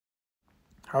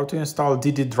How to install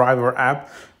DIDI Driver app,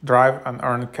 drive and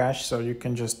earn cash. So you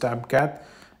can just tap get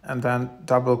and then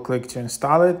double click to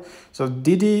install it. So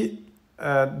DIDI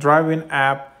driving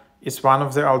app is one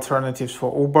of the alternatives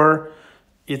for Uber.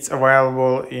 It's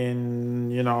available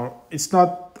in, it's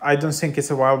not, I don't think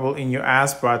it's available in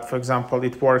US, but for example,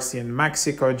 it works in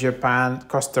Mexico, Japan,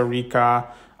 Costa Rica,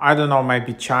 I don't know,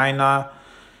 maybe China,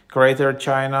 Greater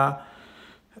China.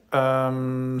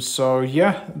 So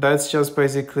yeah, that's just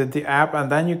basically the app,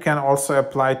 and then you can also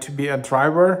apply to be a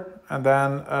driver, and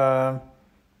then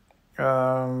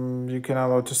you can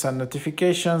allow to send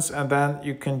notifications, and then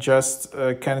you can just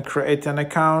can create an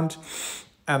account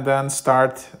and then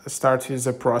start with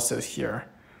the process here.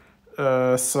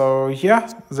 So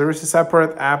yeah, there is a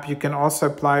separate app. You can also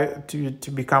apply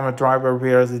to become a driver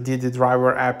via the DIDI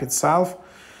Driver app itself.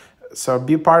 So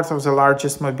be part of the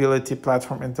largest mobility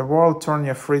platform in the world. Turn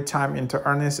your free time into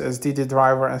earnings as DIDI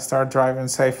Driver and start driving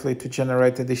safely to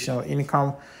generate additional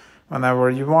income whenever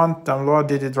you want. Download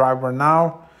DIDI Driver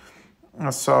now.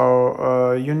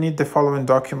 So you need the following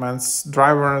documents: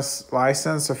 driver's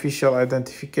license, official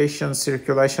identification,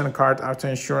 circulation card, auto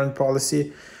insurance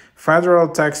policy, federal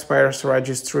taxpayers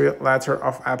registry, letter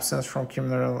of absence from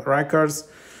criminal records.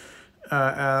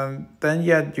 And then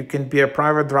you can be a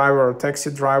private driver or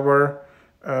taxi driver,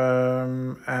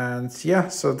 and yeah,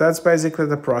 so that's basically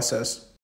the process.